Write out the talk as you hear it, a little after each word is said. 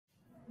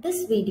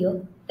This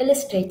video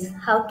illustrates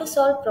how to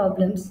solve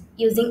problems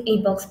using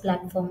eBox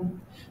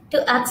platform.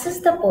 To access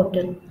the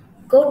portal,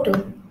 go to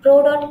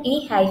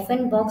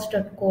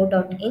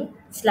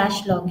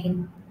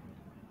pro.e-box.co.in/login.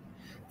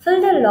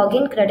 Fill the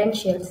login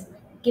credentials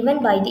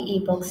given by the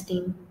eBox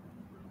team.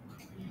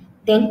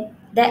 Then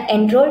the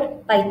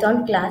enrolled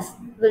Python class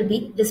will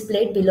be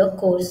displayed below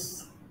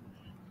course.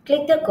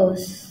 Click the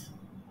course.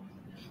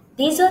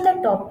 These are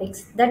the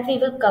topics that we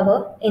will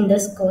cover in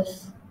this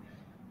course.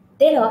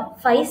 There are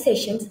 5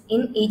 sessions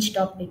in each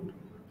topic.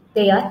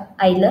 They are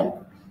I learn,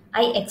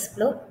 I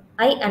explore,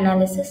 I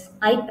analysis,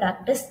 I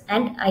practice,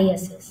 and I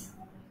assess.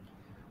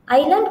 I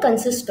learn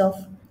consists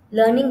of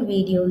learning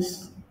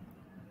videos.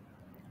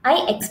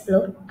 I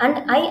explore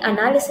and I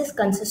analysis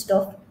consist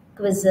of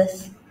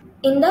quizzes.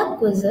 In the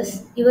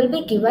quizzes, you will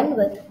be given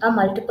with a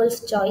multiple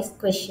choice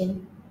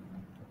question.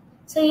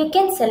 So you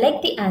can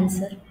select the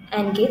answer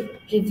and give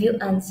review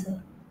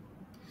answer.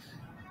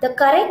 The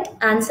correct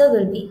answer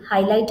will be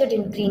highlighted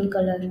in green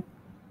color.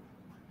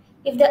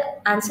 If the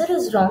answer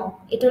is wrong,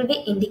 it will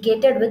be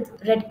indicated with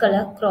red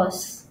color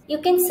cross. You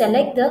can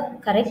select the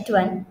correct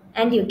one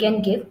and you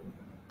can give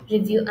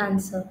review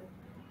answer.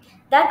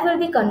 That will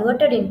be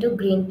converted into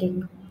green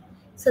tick.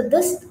 So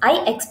this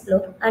I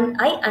explore and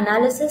I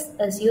analysis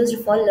is used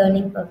for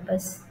learning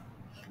purpose.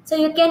 So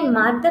you can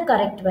mark the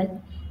correct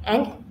one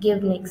and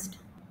give next.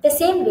 The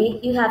same way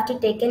you have to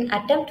take an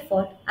attempt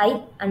for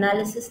I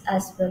analysis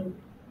as well.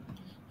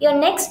 Your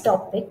next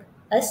topic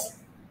is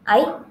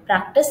I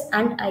practice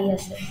and I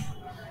assess.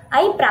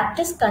 I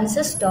practice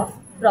consists of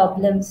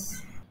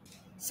problems.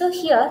 So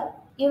here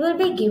you will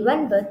be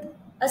given with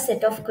a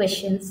set of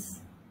questions.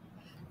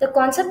 The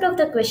concept of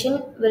the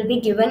question will be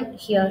given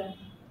here.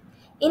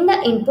 In the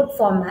input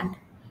format,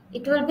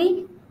 it will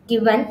be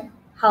given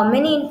how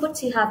many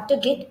inputs you have to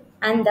get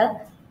and the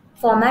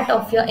format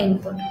of your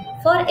input.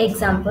 For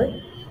example,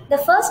 the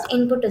first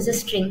input is a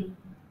string,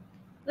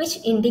 which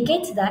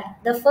indicates that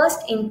the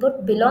first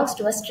input belongs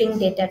to a string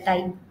data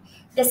type.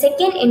 The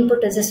second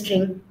input is a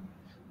string.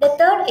 The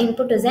third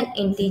input is an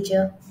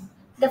integer.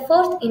 The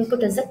fourth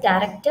input is a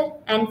character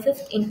and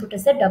fifth input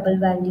is a double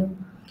value.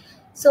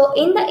 So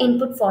in the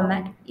input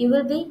format, you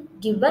will be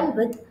given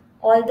with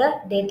all the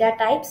data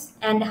types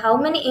and how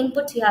many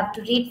inputs you have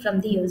to read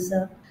from the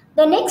user.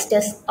 The next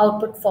is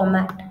output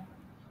format.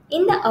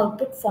 In the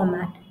output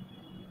format,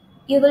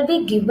 you will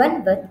be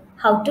given with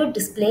how to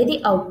display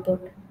the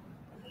output.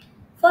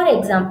 For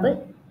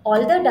example,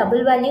 all the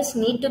double values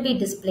need to be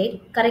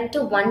displayed correct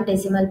to one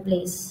decimal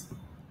place.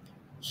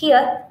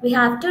 Here, we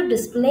have to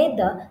display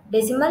the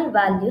decimal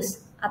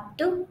values up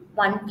to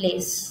one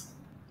place.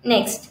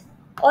 Next,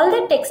 all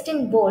the text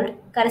in bold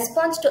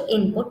corresponds to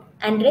input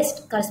and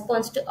rest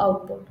corresponds to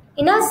output.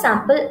 In our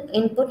sample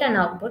input and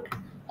output,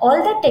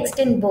 all the text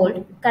in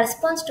bold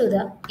corresponds to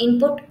the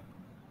input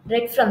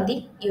read from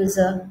the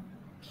user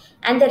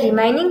and the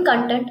remaining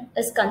content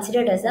is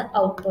considered as the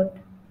output.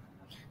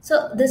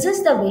 So this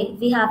is the way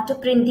we have to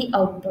print the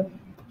output.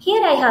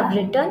 Here I have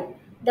written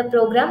the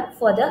program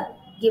for the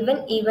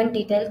given event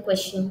detail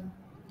question.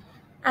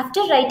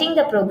 After writing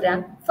the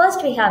program,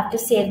 first we have to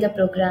save the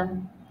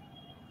program.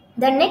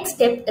 The next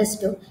step is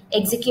to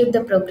execute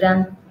the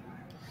program.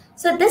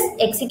 So this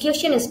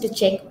execution is to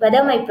check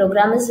whether my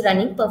program is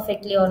running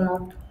perfectly or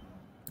not.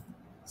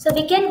 So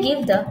we can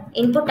give the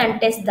input and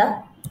test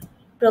the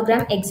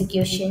program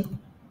execution.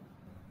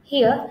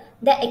 Here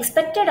the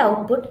expected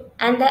output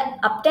and the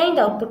obtained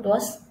output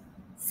was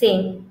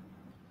same.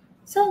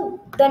 So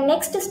the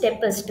next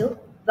step is to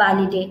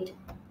validate.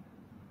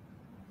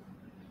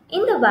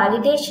 In the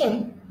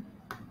validation,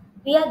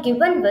 we are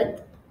given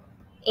with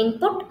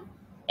input,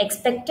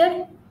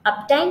 expected,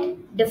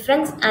 obtained,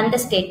 difference and the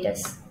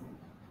status.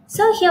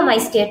 So here my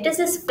status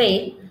is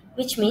fail,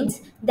 which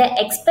means the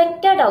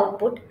expected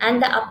output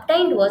and the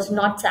obtained was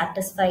not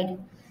satisfied.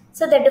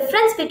 So the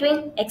difference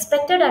between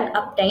expected and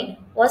obtained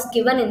was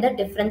given in the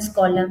difference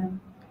column.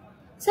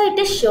 So it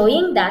is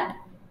showing that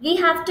we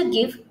have to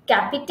give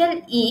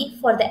capital E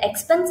for the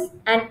expense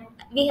and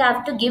we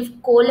have to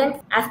give colon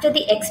after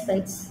the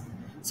expense.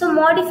 So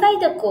modify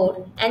the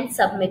code and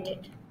submit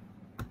it.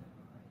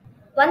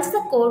 Once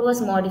the code was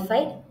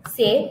modified,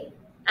 save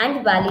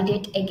and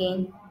validate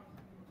again.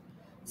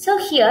 So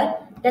here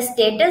the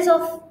status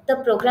of the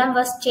program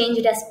was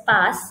changed as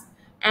pass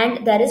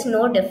and there is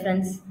no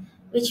difference,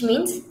 which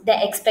means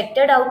the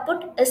expected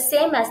output is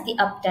same as the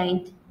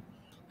obtained.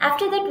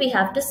 After that we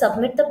have to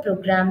submit the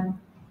program.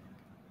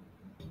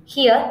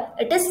 Here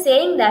it is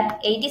saying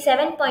that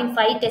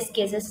 87.5 test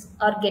cases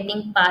are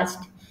getting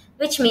passed,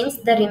 which means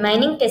the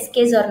remaining test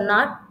cases are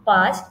not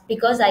passed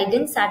because I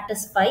didn't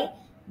satisfy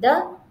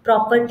the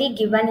property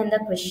given in the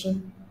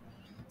question.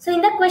 So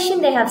in the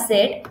question they have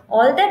said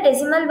all the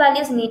decimal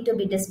values need to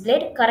be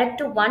displayed correct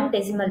to one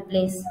decimal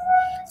place.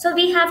 So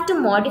we have to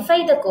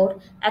modify the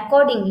code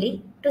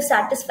accordingly to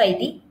satisfy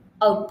the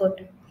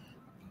output.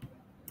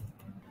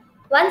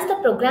 Once the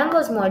program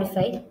was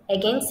modified,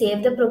 again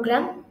save the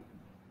program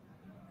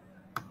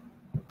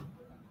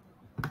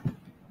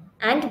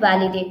and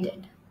validate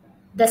it.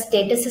 The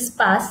status is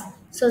pass,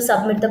 so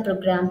submit the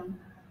program.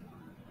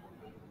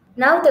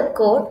 Now the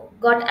code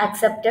got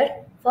accepted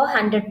for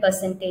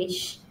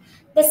 100%.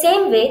 The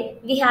same way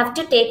we have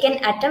to take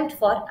an attempt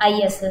for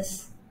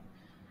ISS.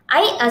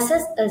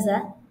 ISS is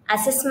a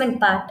assessment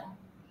part.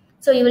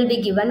 So you will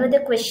be given with a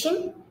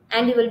question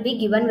and you will be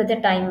given with a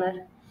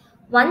timer.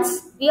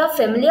 Once we are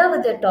familiar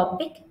with the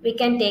topic, we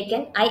can take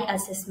an I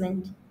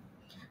assessment.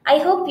 I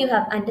hope you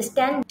have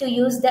understand to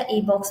use the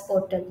eBox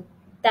portal.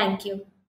 Thank you.